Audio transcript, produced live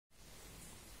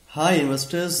Hi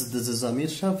investors, this is Amir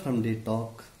Shah from D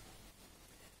Talk.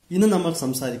 ഇന്ന് നമ്മൾ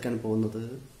സംസാരിക്കാൻ പോകുന്നത്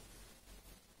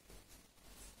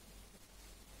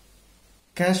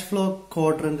ക്യാഷ് ഫ്ലോ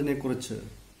ക്വാഡ്രന്റിനെ കുറിച്ച്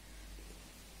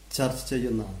ചർച്ച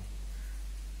ചെയ്യുന്ന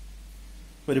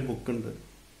ഒരു ബുക്കുണ്ട്.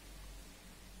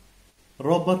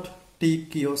 റോബർട്ട് ടി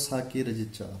കിയോസാക്കി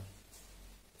രചിച്ച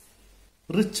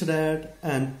rich dad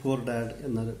and poor dad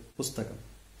എന്നൊരു പുസ്തകം.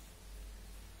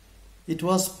 It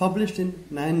was published in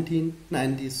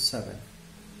 1997.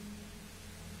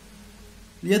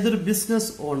 ഏതൊരു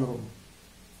ബിസിനസ് ഓണറും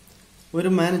ഒരു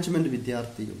മാനേജ്മെന്റ്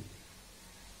വിദ്യാർത്ഥിയും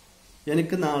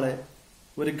എനിക്ക് നാളെ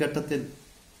ഒരു ഘട്ടത്തിൽ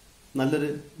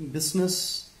നല്ലൊരു ബിസിനസ്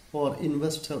ഓർ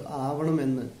ഇൻവെസ്റ്റർ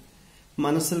ആവണമെന്ന്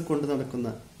മനസ്സിൽ കൊണ്ടു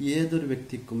നടക്കുന്ന ഏതൊരു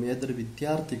വ്യക്തിക്കും ഏതൊരു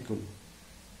വിദ്യാർത്ഥിക്കും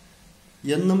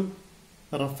എന്നും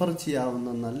റെഫർ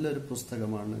ചെയ്യാവുന്ന നല്ലൊരു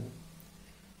പുസ്തകമാണ്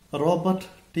Robert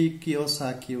T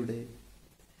കിയോസാക്കിയുടെ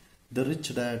the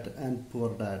rich dad and poor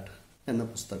dad എന്ന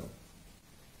പുസ്തകം.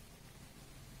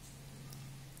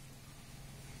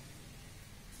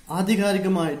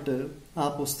 ആധികാരികമായിട്ട് ആ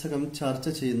പുസ്തകം ചർച്ച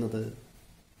ചെയ്യുന്നത്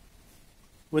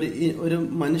ഒരു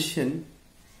മനുഷ്യൻ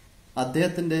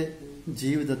അദ്ദേഹത്തിന്റെ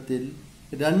ജീവിതത്തിൽ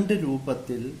രണ്ട്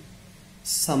രൂപത്തിൽ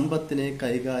സമ്പത്തിനെ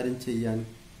കൈകാര്യം ചെയ്യാൻ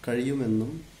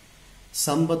കഴിയുമെന്നും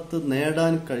സമ്പത്ത്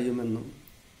നേടാൻ കഴിയുമെന്നും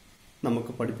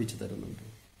നമുക്ക് പഠിപ്പിച്ചു തരുന്നുണ്ട്.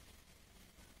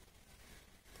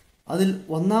 അതിൽ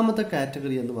ഒന്നാമത്തെ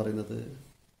കാറ്റഗറി എന്ന് പറയുന്നത്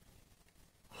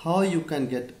how you can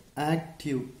get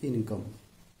active income.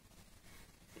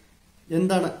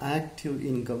 എന്താണ് ആക്റ്റീവ്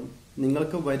ഇൻകം?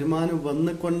 നിങ്ങൾക്ക് വരുമാനം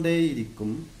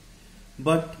വന്നുകൊണ്ടേയിരിക്കും,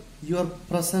 but your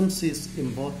presence is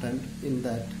important in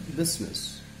that business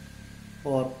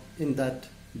or in that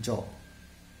job.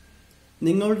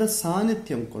 നിങ്ങളുടെ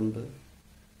സാന്നിധ്യം കൊണ്ട്,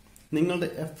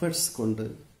 നിങ്ങളുടെ എഫേർട്സ് കൊണ്ട്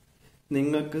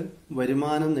നിങ്ങൾക്ക്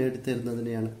വരുമാനം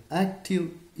നേടിത്തരുന്നതിനെയാണ് ആക്റ്റീവ്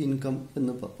ഇൻകം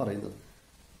എന്ന് പറയുന്നത്.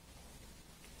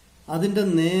 അതിൻ്റെ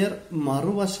നേർ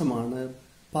മറുവശമാണ്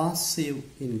passive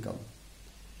income.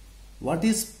 What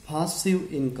is passive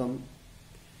income?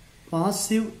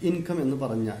 Passive income എന്ന്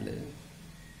പറഞ്ഞാൽ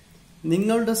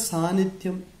നിങ്ങളുടെ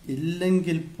സാന്നിധ്യം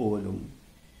ഇല്ലെങ്കിൽ പോലും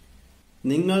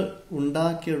നിങ്ങൾ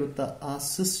ഉണ്ടാക്കിയെടുത്ത ആ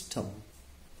സിസ്റ്റം,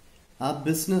 ആ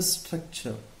business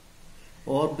structure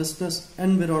or business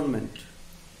environment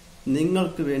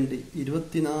നിങ്ങൾക്ക് വേണ്ടി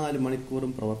 24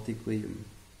 മണിക്കൂറും പ്രവർത്തിക്കുകയും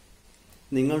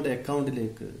നിങ്ങളുടെ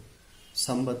അക്കൗണ്ടിലേക്ക്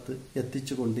സമ്പത്ത്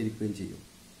എത്തിച്ചു കൊണ്ടിരിക്കുകയും ചെയ്യും.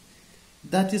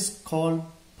 That is called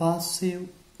passive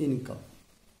income.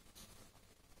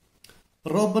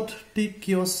 Robert T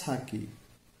Kiyosaki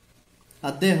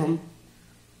അദ്ദേഹം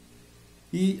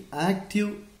ഈ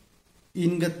ആക്റ്റീവ്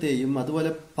ഇൻകത്തെയും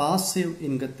അതുപോലെ പാസീവ്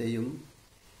ഇൻകത്തെയും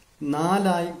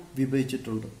 4ആയി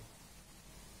വിഭജിച്ചിട്ടുണ്ട്.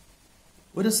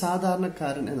 ഒരു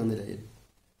സാധാരണക്കാരൻ എന്ന നിലയിൽ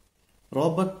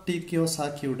റോബർട്ട് ടി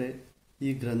കിയോസാക്കിയുടെ ഈ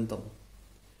ഗ്രന്ഥം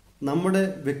നമ്മുടെ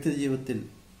വ്യക്തിജീവിതത്തിൽ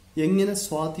എങ്ങനെ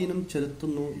സ്വാധീനം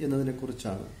ചെലുത്തുന്നു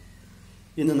എന്നതിനെക്കുറിച്ചാണ്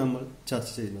ഇന്ന് നമ്മൾ ചർച്ച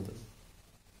ചെയ്യുന്നത്.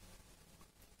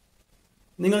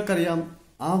 നിങ്ങൾക്കറിയാം,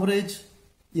 ആവറേജ്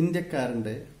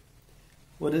ഇന്ത്യക്കാരൻ്റെ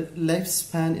ഒരു ലൈഫ്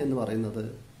സ്പാൻ എന്ന് പറയുന്നത്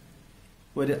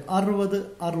ഒരു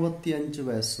 60-65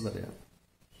 വയസ്സ് വരെയാണ്.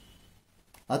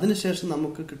 അതിനുശേഷം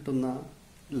നമുക്ക് കിട്ടുന്ന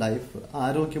ലൈഫ്,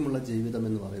 ആരോഗ്യമുള്ള ജീവിതം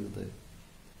എന്ന് പറയുന്നത്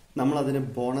നമ്മളതിന്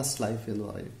ബോണസ് ലൈഫ് എന്ന്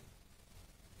പറയും.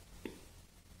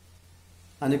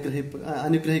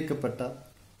 അനുഗ്രഹിക്കപ്പെട്ട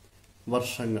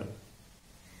വർഷങ്ങൾ,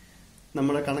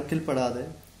 നമ്മുടെ കണക്കിൽപ്പെടാതെ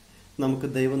നമുക്ക്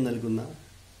ദൈവം നൽകുന്ന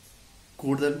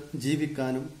കൂടുതൽ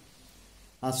ജീവിക്കാനും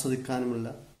ആസ്വദിക്കാനുമുള്ള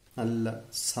നല്ല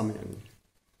സമയങ്ങൾ.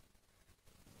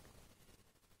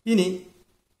 ഇനി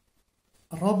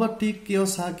റോബർട്ട് ടി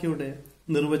കിയോസാക്കിയുടെ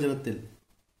നിർവചനത്തിൽ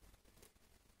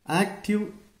ആക്റ്റീവ്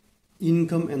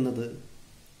ഇൻകം എന്നത്,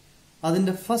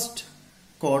 അതിൻ്റെ ഫസ്റ്റ്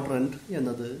ക്വാഡ്രന്റ്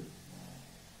എന്നത്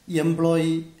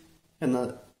എംപ്ലോയി എന്ന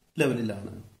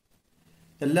ലെവലിലാണ്.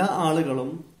 എല്ലാ ആളുകളും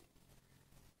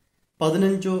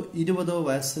 15-20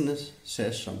 വയസ്സിന്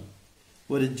ശേഷം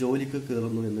ഒരു ജോലിക്ക്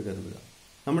കയറുന്നു എന്ന് കരുതുക.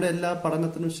 നമ്മുടെ എല്ലാ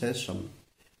പഠനത്തിനും ശേഷം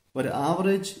ഒരു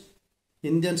ആവറേജ്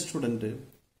ഇന്ത്യൻ സ്റ്റുഡൻറ്റ്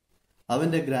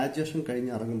അവൻ്റെ ഗ്രാജുവേഷൻ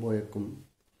കഴിഞ്ഞ് ഇറങ്ങുമ്പോഴേക്കും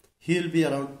he will be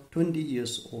around 20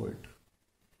 years old.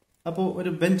 അപ്പോൾ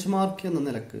ഒരു ബെഞ്ച് മാർക്ക് എന്ന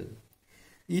നിലക്ക്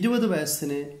 20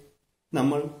 വയസ്സിനെ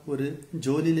നമ്മൾ ഒരു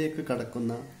ജോലിയിലേക്ക്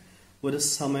കടക്കുന്ന ഒരു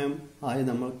സമയം ആയി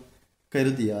നമ്മൾ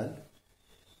കരുതിയാൽ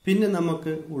പിന്നെ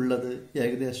നമുക്ക് ഉള്ളത്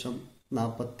ഏകദേശം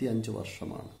 45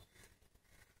 വർഷമാണ്.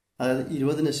 അതായത്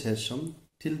 20-ന് ശേഷം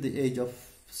ടിൽ ദി ഏജ് ഓഫ്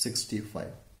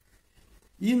 65.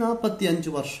 ഈ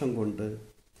 45 വർഷം കൊണ്ട്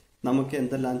നമുക്ക്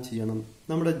എന്തെല്ലാം ചെയ്യണം?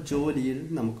 നമ്മുടെ ജോലിയിൽ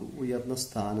നമുക്ക് ഉയർന്ന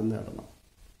സ്ഥാനം നേടണം.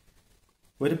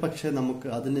 ഒരു പക്ഷേ നമുക്ക്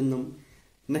അതിൽ നിന്നും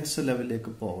നെക്സ്റ്റ്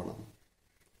ലെവലിലേക്ക് പോകണം.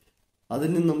 അതിൽ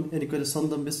നിന്നും എനിക്കൊരു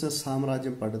സ്വന്തം ബിസിനസ്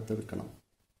സാമ്രാജ്യം പടുത്തെടുക്കണം.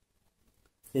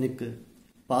 എനിക്ക്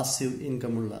പാസീവ്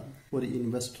ഇൻകമുള്ള ഒരു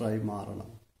ഇൻവെസ്റ്ററായി മാറണം.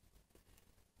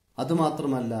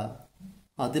 അതുമാത്രമല്ല,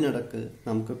 അതിനിടക്ക്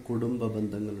നമുക്ക് കുടുംബ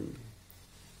ബന്ധങ്ങളുണ്ട്,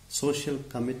 സോഷ്യൽ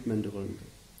കമ്മിറ്റ്മെൻറ്റുകളുണ്ട്.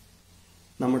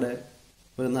 നമ്മുടെ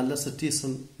ഒരു നല്ല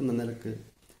സിറ്റിസൺ എന്ന നിലക്ക്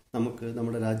നമുക്ക്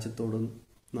നമ്മുടെ രാജ്യത്തോടും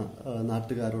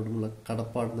നാട്ടുകാരോടുമുള്ള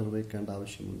കടപ്പാട് നിർവഹിക്കേണ്ട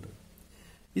ആവശ്യമുണ്ട്.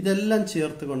 ഇതെല്ലാം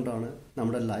ചേർത്തുകൊണ്ടാണ്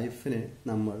നമ്മുടെ ലൈഫിനെ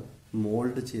നമ്മൾ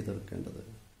മോൾഡ് ചെയ്തെടുക്കേണ്ടത്.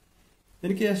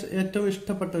 എനിക്ക് ഏറ്റവും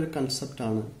ഇഷ്ടപ്പെട്ട ഒരു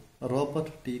കൺസെപ്റ്റാണ്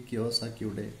റോബർട്ട് ടി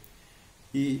കിയോസാക്കിയുടെ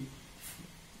ഈ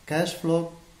ക്യാഷ് ഫ്ലോ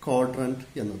ക്വാഡ്രന്റ്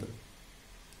എന്നത്.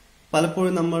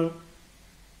 പലപ്പോഴും നമ്മൾ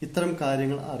ഇത്തരം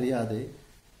കാര്യങ്ങൾ അറിയാതെ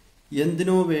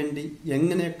എന്തിനോ വേണ്ടി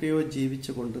എങ്ങനെയൊക്കെയോ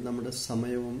ജീവിച്ചുകൊണ്ട് നമ്മുടെ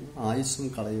സമയവും ആയുസ്സും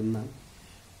കളയുന്ന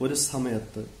ഒരു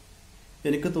സമയത്ത്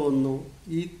എനിക്ക് തോന്നുന്നു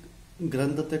ഈ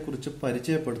ഗ്രന്ഥത്തെക്കുറിച്ച്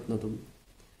പരിചയപ്പെടുത്തുന്നതും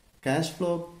ക്യാഷ്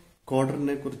ഫ്ലോ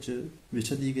ക്വാഡ്രന്റിനെ കുറിച്ച്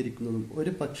വിശദീകരിക്കുന്നതും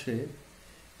ഒരു പക്ഷേ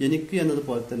എനിക്ക്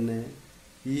എന്നതുപോലെ തന്നെ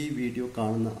ഈ വീഡിയോ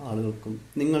കാണുന്ന ആളുകൾക്കും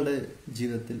നിങ്ങളുടെ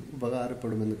ജീവിതത്തിൽ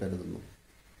ഉപകാരപ്പെടുമെന്ന് കരുതുന്നു.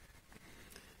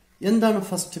 എന്താണ്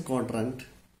first quadrant?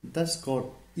 That's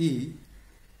called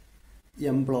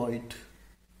employed.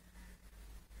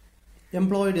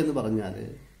 Employed എന്ന് പറഞ്ഞാൽ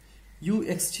U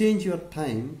exchange your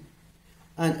time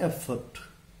and effort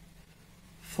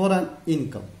for an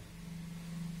income.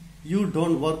 You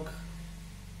don't work,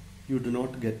 you do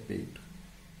not get paid.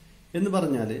 എന്ന്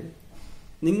പറഞ്ഞാൽ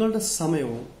നിങ്ങളുടെ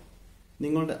സമയവും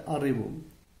നിങ്ങളുടെ അറിവും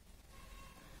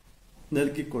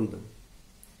നൽകിക്കൊണ്ട്,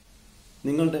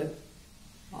 നിങ്ങളുടെ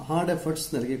ഹാർഡ് എഫേർട്സ്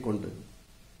നൽകിക്കൊണ്ട്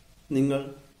നിങ്ങൾ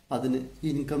അതിന്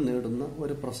ഇൻകം നേടുന്ന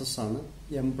ഒരു പ്രോസസ്സാണ്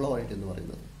എംപ്ലോയിഡ് എന്ന്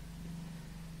പറയുന്നത്.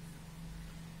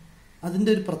 അതിൻ്റെ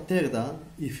ഒരു പ്രത്യേകത,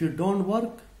 if you don't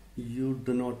work you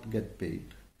do not get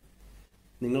paid.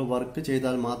 നിങ്ങൾ വർക്ക്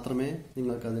ചെയ്താൽ മാത്രമേ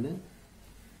നിങ്ങൾക്കതിന്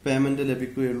പേയ്മെന്റ്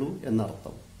ലഭിക്കുകയുള്ളൂ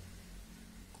എന്നർത്ഥം.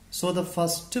 So the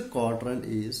first quadrant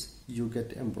is you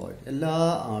get employed. എല്ലാ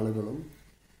ആളുകളും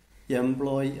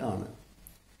എംപ്ലോയി ആണ്.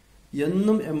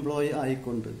 എന്നും എംപ്ലോയി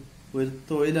ആയിക്കൊണ്ട്, ഒരു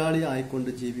തൊഴിലാളി ആയിക്കൊണ്ട്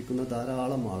ജീവിക്കുന്ന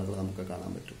ധാരാളം ആളുകൾ നമുക്ക്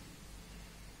കാണാൻ പറ്റും.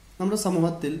 നമ്മുടെ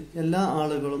സമൂഹത്തിൽ എല്ലാ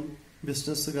ആളുകളും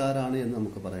ബിസിനസ്സുകാരാണ് എന്ന്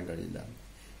നമുക്ക് പറയാൻ കഴിയില്ല.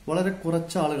 വളരെ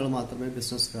കുറച്ച് ആളുകൾ മാത്രമേ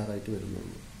ബിസിനസ്സുകാരായിട്ട്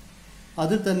വരുന്നുള്ളൂ.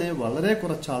 അതിൽ തന്നെ വളരെ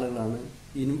കുറച്ച് ആളുകളാണ്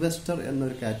ഇൻവെസ്റ്റർ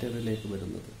എന്നൊരു കാറ്റഗറിയിലേക്ക്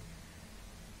വരുന്നത്.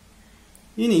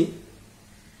 ഇനി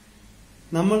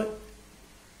നമ്മൾ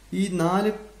ഈ 4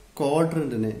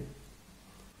 ക്വാഡ്രന്റിനെ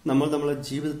നമ്മൾ നമ്മുടെ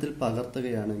ജീവിതത്തിൽ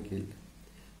പകർത്തുകയാണെങ്കിൽ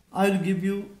I will give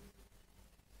you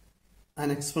an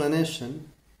explanation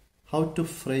how to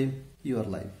frame your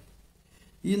life.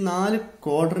 ഈ 4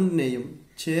 ക്വാഡ്രന്റിനെയും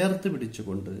ചേർത്ത്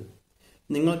പിടിച്ചുകൊണ്ട്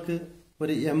നിങ്ങൾക്ക്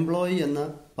ഒരു എംപ്ലോയി എന്ന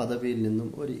പദവിയിൽ നിന്നും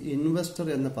ഒരു ഇൻവെസ്റ്റർ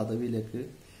എന്ന പദവിയിലേക്ക്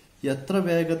എത്ര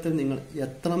വേഗത്തിൽ നിങ്ങൾ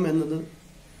എത്തണം എന്നത്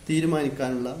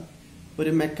തീരുമാനിക്കാനുള്ള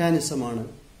ഒരു മെക്കാനിസമാണ്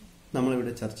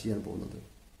നമ്മളിവിടെ ചർച്ച ചെയ്യാൻ പോകുന്നത്.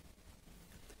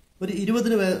 ഒരു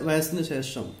 20 വയസ്സിന്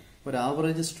ശേഷം ഒരു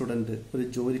ആവറേജ് സ്റ്റുഡൻറ്റ് ഒരു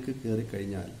ജോലിക്ക്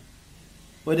കയറിക്കഴിഞ്ഞാൽ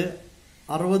ഒരു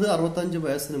 60-65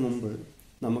 വയസ്സിന് മുമ്പ്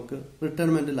നമുക്ക്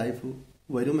റിട്ടയർമെന്റ് ലൈഫ്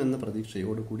വരുമെന്ന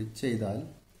പ്രതീക്ഷയോടുകൂടി ചെയ്താൽ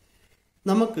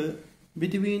നമുക്ക്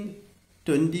between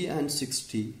 20 and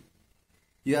 60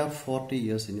 you have 40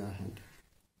 years in your hand.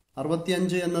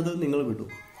 65 എന്നത് നിങ്ങൾ വിടൂ.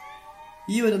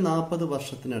 ഈ ഒരു 40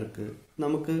 വർഷത്തിനടുക്ക്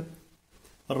നമുക്ക്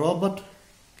റോബർട്ട്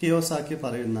കിയോസാക്കി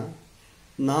പറയുന്ന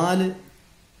 4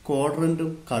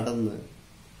 ക്വാഡ്രന്റും കടന്ന്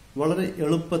വളരെ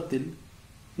എളുപ്പത്തിൽ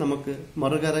നമുക്ക്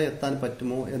മറുകര എത്താൻ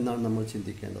പറ്റുമോ എന്നാണ് നമ്മൾ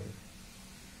ചിന്തിക്കേണ്ടത്.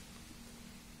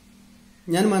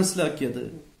 ഞാൻ മനസ്സിലാക്കിയത്,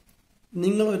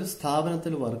 നിങ്ങൾ ഒരു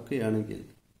സ്ഥാപനത്തിൽ വർക്ക് ചെയ്യുകയാണെങ്കിൽ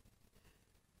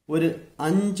ഒരു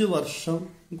 5 വർഷം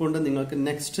കൊണ്ട് നിങ്ങൾക്ക്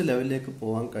നെക്സ്റ്റ് ലെവലിലേക്ക്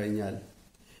പോകാൻ കഴിഞ്ഞാൽ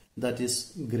ദാറ്റ് ഈസ്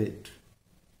ഗ്രേറ്റ്.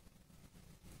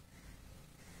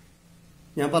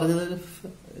 ഞാൻ പറഞ്ഞത്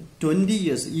 20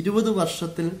 years 20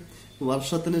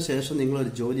 വർഷത്തിന് ശേഷം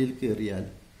നിങ്ങളൊരു ജോലിയിൽ കയറിയാൽ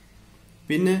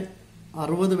പിന്നെ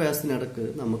 60 വയസ്സിനിടക്ക്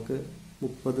നമുക്ക്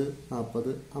 30,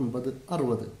 40, 50,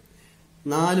 60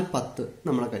 4-10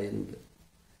 നമ്മളെ കയ്യിലുണ്ട്.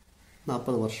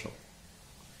 40 വർഷം.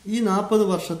 ഈ 40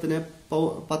 വർഷത്തിനെ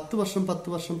 10 വർഷം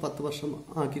 10 വർഷം 10 വർഷം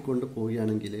ആക്കിക്കൊണ്ട്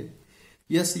പോവുകയാണെങ്കിൽ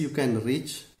yes, you can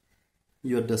reach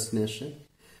your destination.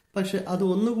 പക്ഷെ അത്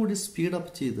ഒന്നുകൂടി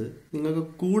സ്പീഡപ്പ് ചെയ്ത് നിങ്ങൾക്ക്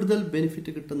കൂടുതൽ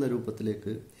ബെനിഫിറ്റ് കിട്ടുന്ന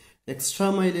രൂപത്തിലേക്ക്, എക്സ്ട്രാ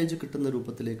മൈലേജ് കിട്ടുന്ന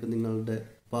രൂപത്തിലേക്ക് നിങ്ങളുടെ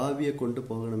ഭാവിയെ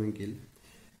കൊണ്ടുപോകണമെങ്കിൽ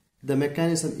the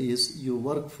mechanism is you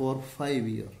work for 5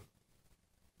 years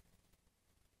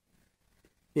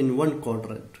in 1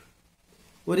 quadrant.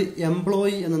 ഒരു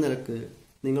എംപ്ലോയി എന്ന നിലക്ക്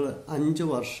നിങ്ങൾ 5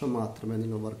 വർഷം മാത്രമേ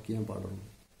നിങ്ങൾ വർക്ക് ചെയ്യാൻ പാടുള്ളൂ.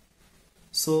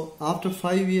 So after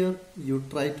 5 years you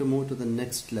try to move to the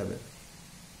next level.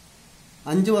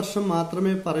 5 വർഷം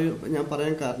മാത്രമേ ഞാൻ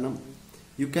പറയാൻ കാരണം,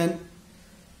 you can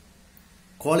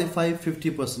qualify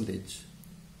 50%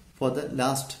 for the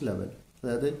last level.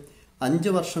 അതായത്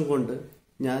 5 വർഷം കൊണ്ട്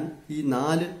ഞാൻ ഈ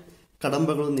 4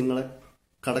 കടമ്പകളും നിങ്ങളെ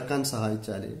കടക്കാൻ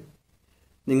സഹായിച്ചാൽ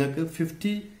നിങ്ങൾക്ക്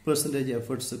 50%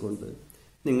 എഫേർട്സ് കൊണ്ട്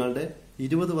നിങ്ങളുടെ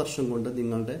 20 വർഷം കൊണ്ട്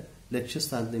നിങ്ങളുടെ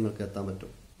ലക്ഷ്യസ്ഥാനത്ത് നിങ്ങൾക്ക് എത്താൻ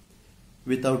പറ്റും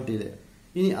വിത്തൗട്ട് ഡിലേ.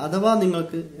 ഇനി അഥവാ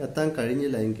നിങ്ങൾക്ക് എത്താൻ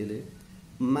കഴിഞ്ഞില്ല എങ്കിൽ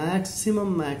മാക്സിമം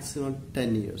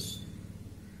 10 ഇയേഴ്സ്,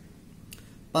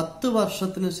 10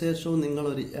 വർഷത്തിന് ശേഷവും നിങ്ങൾ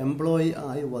ഒരു എംപ്ലോയി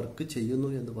ആയി വർക്ക് ചെയ്യുന്നു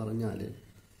എന്ന് പറഞ്ഞാൽ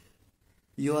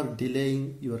you are delaying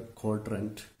your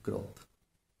quadrant growth.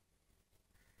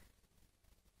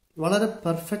 വളരെ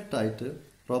പെർഫെക്റ്റ് ആയിട്ട്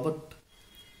റോബർട്ട്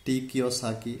ടി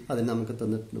കിയോസാക്കി അതിന് നമുക്ക്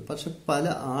തന്നിട്ടുണ്ട്. പക്ഷെ പല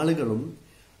ആളുകളും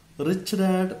റിച്ച്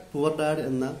ഡാഡ് പുവർ ഡാഡ്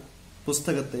എന്ന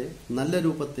പുസ്തകത്തെ നല്ല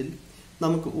രൂപത്തിൽ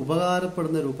നമുക്ക്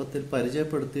ഉപകാരപ്പെടുന്ന രൂപത്തിൽ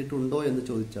പരിചയപ്പെടുത്തിയിട്ടുണ്ടോ എന്ന്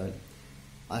ചോദിച്ചാൽ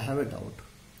ഐ ഹാവ് എ ഡൗട്ട്.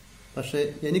 പക്ഷേ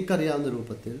എനിക്കറിയാവുന്ന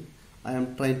രൂപത്തിൽ I am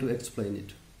try to explain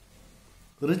it.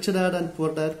 Rich dad and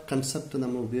poor dad concept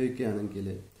നമ്മൾ ഉപയോഗിക്കുകയാണെങ്കിൽ,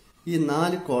 ഈ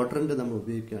 4 ക്വാഡ്രന്റ് നമ്മൾ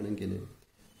ഉപയോഗിക്കുകയാണെങ്കിൽ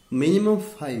മിനിമം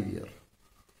 5 ഇയർ,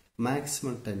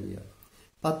 മാക്സിമം 10 ഇയർ.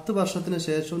 10 വർഷത്തിന്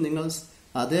ശേഷം നിങ്ങൾ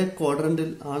അതേ ക്വാഡ്രന്റിൽ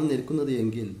ആണ് നിൽക്കുന്നത്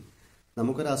എങ്കിൽ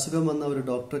നമുക്കൊരു അസുഖം വന്ന ഒരു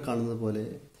ഡോക്ടറെ കാണുന്നത് പോലെ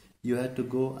you have to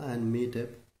go and meet A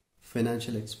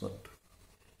financial expert.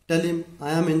 Tell him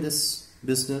I am in this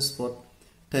business for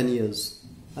 10 years,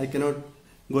 I cannot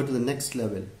go to the next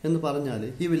level എന്ന് പറഞ്ഞാൽ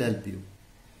he will help you.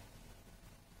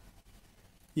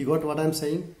 You got what I am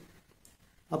saying?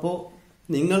 അപ്പോൾ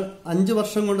നിങ്ങൾ 5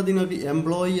 വർഷം കൊണ്ട് നിങ്ങൾക്ക്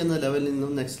employee എന്ന ലെവലിൽ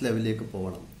നിന്നും നെക്സ്റ്റ് ലെവലിലേക്ക്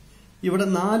പോകണം. ഇവിടെ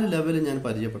 4 ലെവൽ ഞാൻ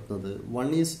പരിചയപ്പെടുത്തുന്നത്.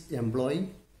 1 is employee,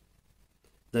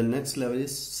 the next level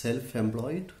is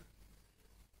self-employed,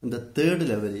 and the third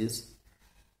level is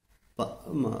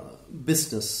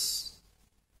business,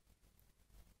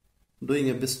 doing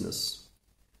a business,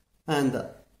 and the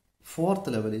fourth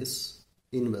level is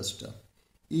investor.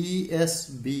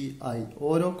 ESBI.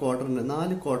 ഓരോ ക്വാർട്ടറിന്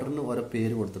 4 ക്വാർട്ടറിന് ഓരോ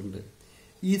പേര് കൊടുത്തിട്ടുണ്ട്.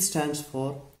 E stands for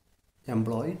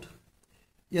employed,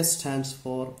 S stands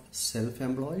for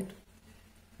self-employed,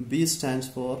 B stands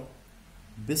for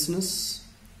business,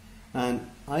 and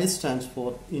I stands for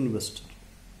investor.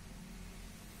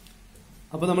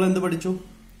 അപ്പോൾ നമ്മൾ എന്ത് പഠിച്ചു?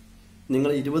 നിങ്ങൾ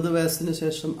 20 വയസ്സിന്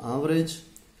ശേഷം ആവറേജ്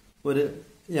ഒരു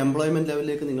എംപ്ലോയ്മെന്റ്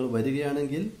ലെവലിലേക്ക് നിങ്ങൾ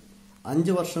വരികയാണെങ്കിൽ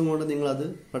 5 വർഷം കൊണ്ട് നിങ്ങളത്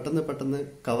പെട്ടെന്ന്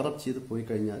കവറപ്പ് ചെയ്ത് പോയി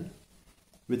കഴിഞ്ഞാൽ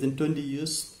within 20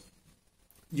 years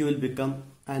you will become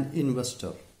an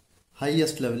investor.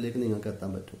 Highest ലെവലിലേക്ക് നിങ്ങൾക്ക്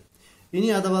എത്താൻ പറ്റും. ഇനി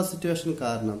അഥവാ സിറ്റുവേഷൻ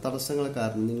കാരണം, തടസ്സങ്ങൾ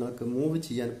കാരണം നിങ്ങൾക്ക് മൂവ്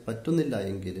ചെയ്യാൻ പറ്റുന്നില്ല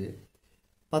എങ്കിൽ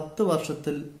 10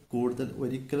 വർഷത്തിൽ കൂടുതൽ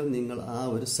ഒരിക്കലും നിങ്ങൾ ആ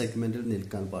ഒരു സെഗ്മെന്റിൽ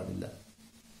നിൽക്കാൻ പാടില്ല.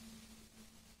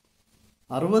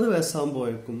 60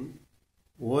 വയസ്സാകുമ്പോഴേക്കും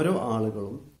ഓരോ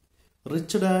ആളുകളും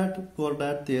rich dad poor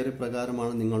dad theory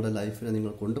പ്രകാരമാണ് നിങ്ങളുടെ ലൈഫിനെ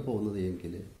നിങ്ങൾ കൊണ്ടുപോകുന്നത്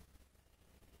എങ്കിൽ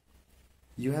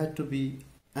you have to B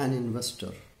an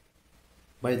investor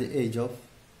by the age of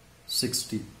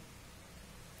 60.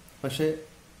 പക്ഷേ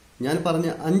ഞാൻ പറഞ്ഞ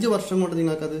 5 വർഷം കൊണ്ട്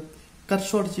നിങ്ങൾക്കത് കട്ട്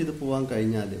ഷോർട്ട് ചെയ്ത് പോകാൻ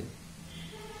കഴിഞ്ഞാൽ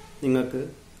നിങ്ങൾക്ക്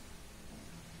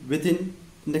within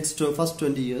first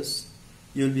 20 years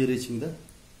you will be reaching the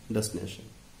destination.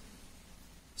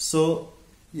 So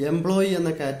employee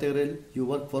എന്ന കാറ്റഗറിയിൽ you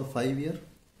work for 5 years,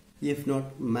 if not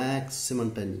maximum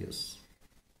 10 years.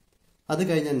 അത്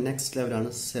കഴിഞ്ഞാൽ നെക്സ്റ്റ് ലെവലാണ്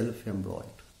സെൽഫ്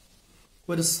എംപ്ലോയിഡ്.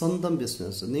 ഒരു സ്വന്തം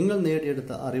ബിസിനസ് നിങ്ങൾ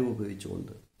നേടിയെടുത്ത അറിവ്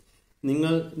ഉപയോഗിച്ചുകൊണ്ട്,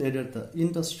 നിങ്ങൾ നേടിയെടുത്ത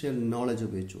ഇൻഡസ്ട്രിയൽ നോളജ്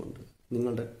ഉപയോഗിച്ചുകൊണ്ട്,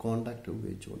 നിങ്ങളുടെ കോണ്ടാക്ട്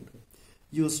ഉപയോഗിച്ചുകൊണ്ട്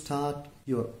you start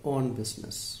your own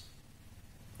business.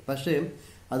 പക്ഷേ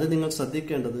അത് നിങ്ങൾ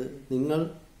ശ്രദ്ധിക്കേണ്ടത്, നിങ്ങൾ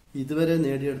ഇതുവരെ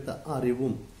നേടിയെടുത്ത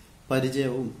അറിവും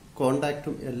പരിചയവും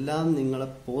കോണ്ടാക്റ്റും എല്ലാം നിങ്ങളെ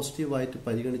പോസിറ്റീവായിട്ട്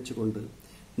പരിഗണിച്ചുകൊണ്ട്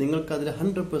നിങ്ങൾക്കതിൽ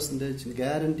 100%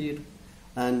 ഗ്യാരണ്ടീഡ്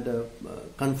ആൻഡ്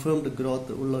കൺഫേംഡ്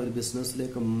ഗ്രോത്ത് ഉള്ള ഒരു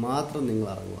ബിസിനസ്സിലേക്ക് മാത്രം നിങ്ങൾ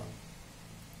ഇറങ്ങുക.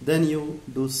 Then you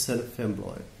do self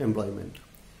employment.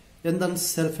 എന്താണ്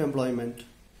self employment?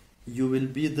 You will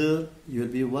be there, you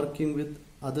will be working with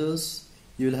others,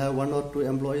 you will have 1 or 2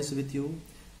 employees with you,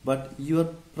 but your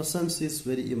presence is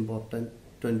very important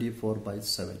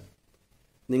 24/7.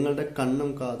 നിങ്ങളുടെ കണ്ണും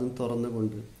കാതും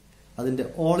തുറന്നുകൊണ്ട് അതിൻ്റെ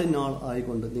ഓൾ ഇൻ ആൾ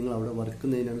ആയിക്കൊണ്ട് നിങ്ങൾ അവിടെ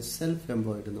വർക്കുന്നതിനാണ് self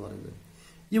employed എന്ന് പറയുന്നത്.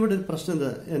 ഇവിടെ ഒരു പ്രശ്നം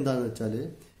എന്താണെന്ന് വെച്ചാൽ,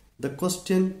 the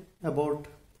question about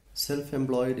self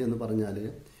employed എന്ന് പറഞ്ഞാൽ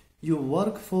you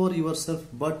work for your self,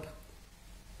 but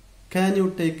can you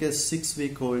take A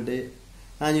 6-week holiday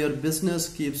and your business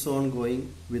keeps on going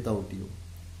without you.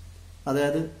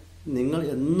 അതായത് നിങ്ങൾ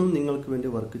എന്നും നിങ്ങൾക്ക് വേണ്ടി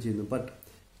വർക്ക് ചെയ്യുന്നു, but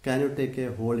can you take A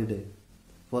holiday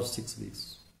four 6 weeks?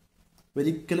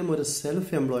 ഒരിക്കലും ഒരു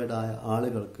സെൽഫ് എംപ്ലോയിഡ് ആയ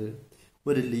ആളുകൾക്ക്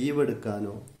ഒരു ലീവ്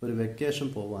എടുക്കാനോ ഒരു വെക്കേഷൻ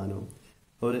പോവാനോ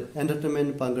ഒരു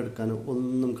എൻ്റർടൈൻമെൻറ്റ് പങ്കെടുക്കാനോ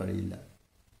ഒന്നും കഴിയില്ല.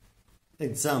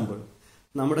 എക്സാമ്പിൾ,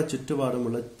 നമ്മുടെ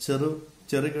ചുറ്റുപാടുമുള്ള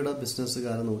ചെറുകിട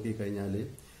ബിസിനസ്സുകാരെ നോക്കിക്കഴിഞ്ഞാൽ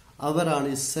അവരാണ്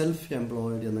ഈ സെൽഫ്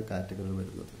എംപ്ലോയിഡ് എന്ന കാറ്റഗറിയിൽ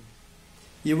വരുന്നത്.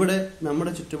 ഇവിടെ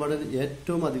നമ്മുടെ ചുറ്റുപാടിൽ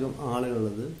ഏറ്റവും അധികം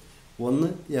ആളുകളുള്ളത് ഒന്ന്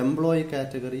employee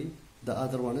category, the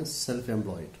other one is self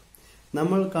employed.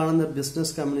 നമ്മൾ കാണുന്ന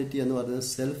ബിസിനസ് കമ്മ്യൂണിറ്റി എന്ന് പറയുന്നത്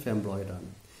സെൽഫ് എംപ്ലോയിഡ് ആണ്.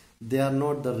 They are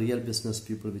not the real business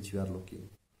people which you are looking.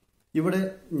 ഇവിടെ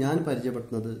ഞാൻ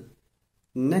പരിചയപ്പെടുത്തുന്നത്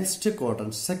next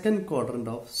quadrant, second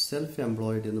quadrant of self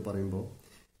employed എന്ന് പറയുമ്പോൾ,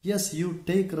 yes, you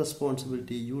take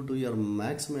responsibility, you do your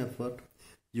maximum effort,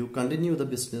 you continue the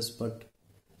business, but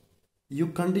you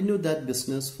continue that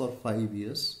business for 5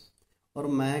 years or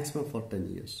maximum for 10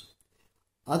 years.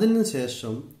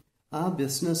 അതിനുശേഷം ആ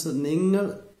business നിങ്ങൾ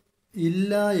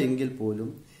ഇല്ല എങ്കിൽ പോലും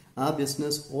ആ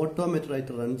business automated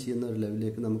ആയിട്ട് റൺ ചെയ്യുന്ന ഒരു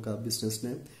ലെവലിലേക്ക് നമുക്ക് ആ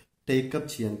ബിസിനസ്സിനെ ടേക്കപ്പ്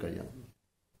ചെയ്യാൻ കഴിയണം.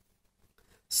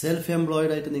 സെൽഫ്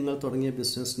എംപ്ലോയിഡ് ആയിട്ട് നിങ്ങൾ തുടങ്ങിയ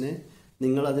ബിസിനസ്സിനെ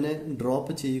നിങ്ങൾ അതിനെ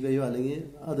ഡ്രോപ്പ് ചെയ്യുകയോ അല്ലെങ്കിൽ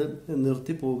അത്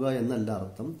നിർത്തി പോവുക എന്നല്ല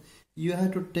അർത്ഥം. You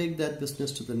have to take that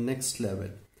business to the next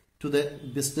level, to the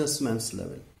business man's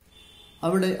level.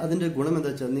 അവിടെ അതിൻ്റെ ഗുണം എന്താ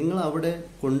വെച്ചാൽ നിങ്ങൾ അവിടെ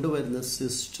കൊണ്ടുവരുന്ന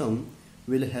system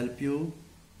will help you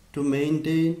to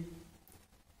maintain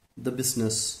the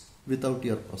business without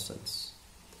your presence.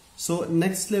 So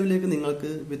next ലെവലിലേക്ക് നിങ്ങൾക്ക്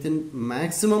വിത്തിൻ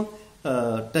മാക്സിമം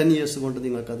 10 years കൊണ്ട്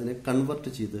നിങ്ങൾക്ക് അതിനെ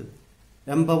കൺവെർട്ട് ചെയ്ത്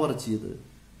എംപവർ ചെയ്ത്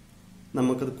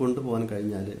നമുക്കത് കൊണ്ടുപോകാൻ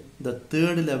കഴിഞ്ഞാൽ the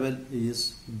third level is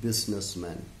business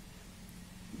man.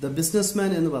 The business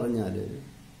man എന്ന് പറഞ്ഞാൽ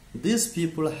these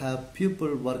people have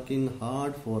people working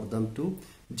hard for them to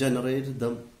generate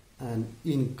them an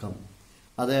income.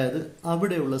 അതായത്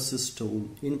അവിടെയുള്ള സിസ്റ്റവും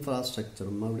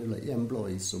ഇൻഫ്രാസ്ട്രക്ചറും അവിടെയുള്ള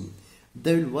എംപ്ലോയീസും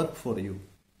they will work for you.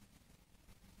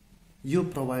 You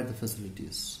provide the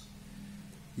facilities.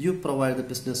 You provide the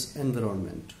business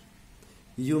environment.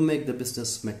 You make the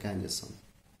business mechanism.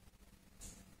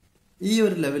 ഈ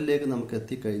ഒരു ലെവലിലേക്ക് നമുക്ക്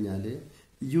എത്തിക്കഴിഞ്ഞാൽ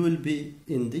you will be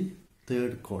in the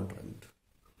third quadrant.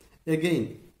 Again,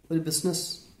 ഒരു ബിസിനസ്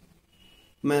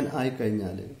മാൻ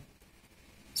ആയിക്കഴിഞ്ഞാൽ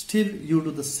still you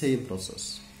do the same process.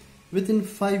 Within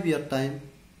 5 year time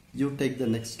you take the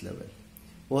next level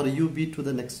or you B to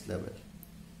the next level.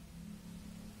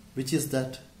 Which is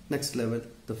that next level?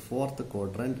 The fourth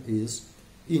quadrant is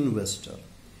investor.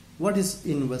 What is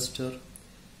investor?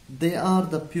 They are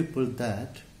the people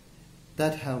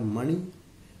that have money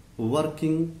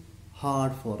working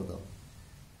hard for them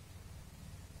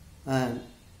and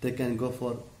they can go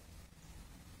for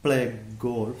play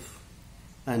golf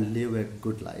and live a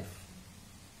good life.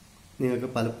 നിങ്ങൾക്ക്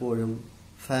പലപ്പോഴും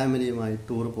ഫാമിലിയുമായി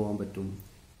tour പോകാൻ പറ്റും.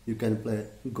 You can play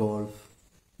golf,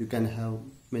 you can have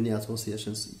many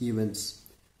associations, events.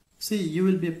 See, you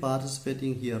will be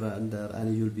participating here and there and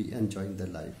you will be enjoying the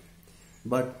life.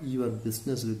 But your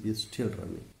business will be still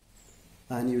running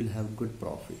and you will have good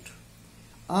profit.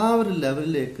 ആ ഒരു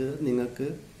ലെവലിലേക്ക് നിങ്ങൾക്ക്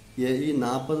ഈ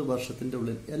 40 വർഷത്തിൻ്റെ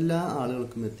ഉള്ളിൽ എല്ലാ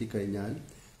ആളുകൾക്കും എത്തിക്കഴിഞ്ഞാൽ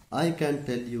I can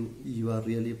tell you, you are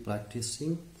really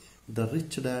practicing the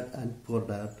rich dad and poor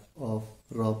dad of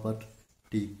Robert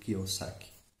T. Kiyosaki.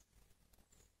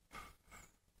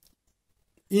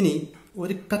 ഇനി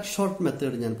ഒരു കട്ട് ഷോർട്ട്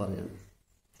മെത്തേഡ് ഞാൻ പറയാണ്.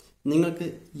 നിങ്ങൾക്ക്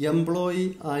എംപ്ലോയി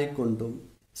ആയിക്കൊണ്ടും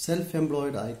സെൽഫ്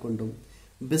എംപ്ലോയിഡ് ആയിക്കൊണ്ടും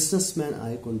ബിസിനസ്മാൻ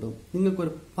ആയിക്കൊണ്ടും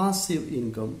നിങ്ങൾക്കൊരു പാസീവ്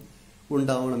ഇൻകം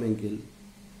ഉണ്ടാവണമെങ്കിൽ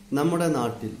നമ്മുടെ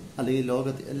നാട്ടിൽ അല്ലെങ്കിൽ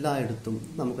ലോകത്ത് എല്ലായിടത്തും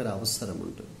നമുക്കൊരു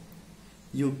അവസരമുണ്ട്.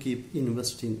 You keep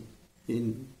investing in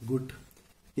good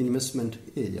investment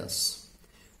areas.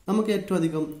 നമുക്ക് ഏറ്റവും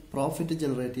അധികം പ്രോഫിറ്റ്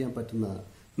ജനറേറ്റ് ചെയ്യാൻ പറ്റുന്ന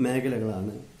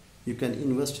മേഖലകളാണ്. You can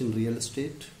invest in real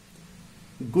estate,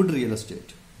 good real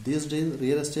estate. These days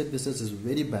real estate business is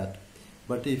very bad,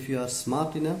 but if you are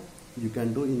smart enough, you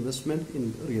can do investment in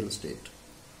real estate.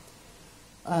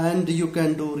 And you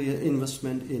can do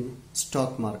investment in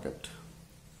stock market,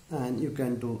 and you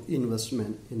can do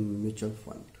investment in mutual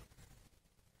fund.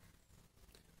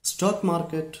 Stock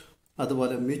market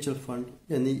അതുപോലെ mutual fund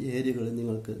എന്നീ ഏരിയകളിൽ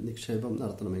നിങ്ങൾക്ക് നിക്ഷേപം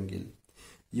നടത്തണമെങ്കിൽ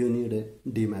you need A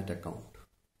demat account.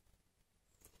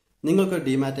 നിങ്ങൾക്ക്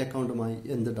demat അക്കൗണ്ടുമായി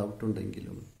എന്ത് doubt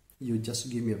ഉണ്ടെങ്കിലും you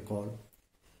just give me a call.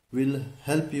 Will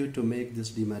help you to make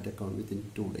this demat account within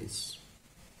 2 days.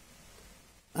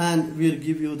 And will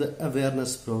give you the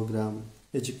awareness programme,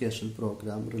 education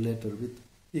programme related with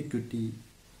equity,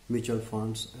 mutual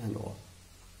funds and all.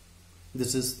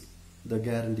 This is the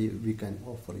guarantee we can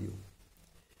offer you.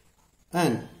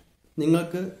 And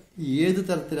നിങ്ങൾക്ക് ഏത്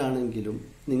തരത്തിലാണെങ്കിലും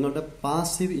നിങ്ങളുടെ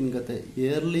passive ഇൻകത്തെ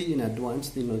yearly in advance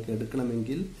നിങ്ങൾക്ക്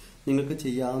എടുക്കണമെങ്കിൽ നിങ്ങൾക്ക്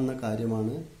ചെയ്യാവുന്ന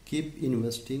കാര്യമാണ് keep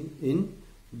investing in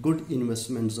good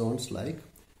investment zones like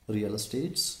real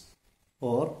estates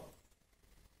or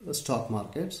stock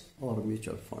markets or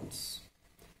mutual funds.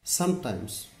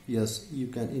 Sometimes, yes, you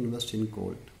can invest in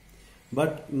gold,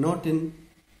 but not in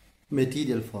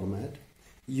material format.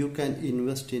 You can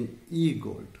invest in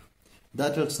e-gold.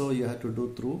 That also you have to do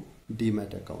through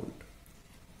demat account.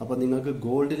 അപ്പോൾ നിങ്ങൾക്ക്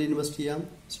ഗോൾഡിൽ invest ചെയ്യാം,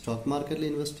 stock മാർക്കറ്റിൽ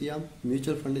invest ചെയ്യാം,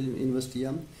 mutual ഫണ്ടിൽ invest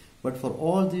ചെയ്യാം. But for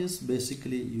all these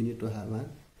basically you need to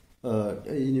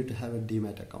have A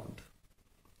demat account.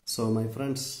 So my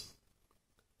friends,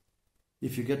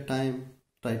 if you get time,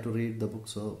 try to read the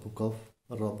book of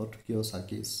Robert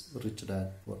Kiyosaki's Rich Dad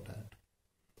Poor Dad.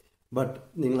 But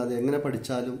നിങ്ങളത് എങ്ങനെ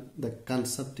പഠിച്ചാലും the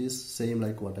concept is same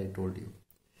like what I told you.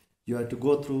 You have to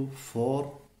go through 4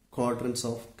 quadrants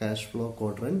of cash flow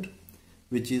quadrant,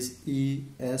 which is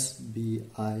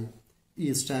ESBI. E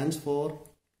stands for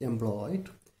employed,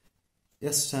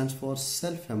 S stands for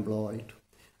self-employed,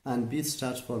 and B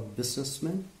stands for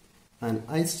businessman, and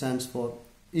I stands for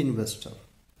investor.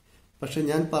 പക്ഷെ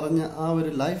ഞാൻ പറഞ്ഞ ആ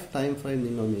ഒരു life time frame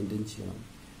നിങ്ങൾ maintain ചെയ്യണം.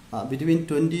 Between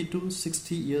 20 to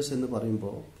 60 years എന്ന്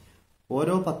പറയുമ്പോൾ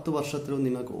ഓരോ 10 വർഷത്തിലും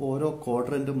നിങ്ങൾക്ക് ഓരോ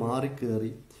ക്വാഡ്രന്റ്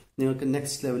മാറിക്കേറി നിങ്ങൾക്ക്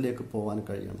നെക്സ്റ്റ് ലെവലിലേക്ക് പോകാൻ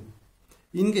കഴിയണം.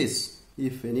 In case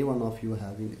if any one of U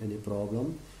having any problem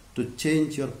to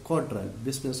change your quadrant,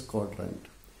 business quadrant,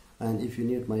 and if you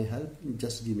need my help,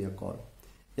 just give me a call.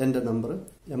 എൻ്റെ number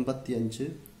 85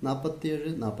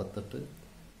 47 48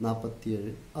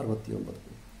 47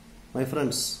 69. My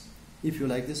friends, if you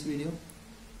like this video,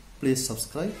 please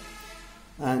subscribe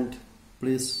and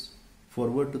please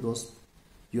forward to those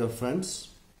your friends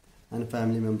and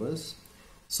family members.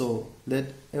 So let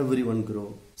everyone grow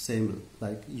same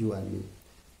like you and me.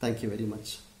 Thank you very much.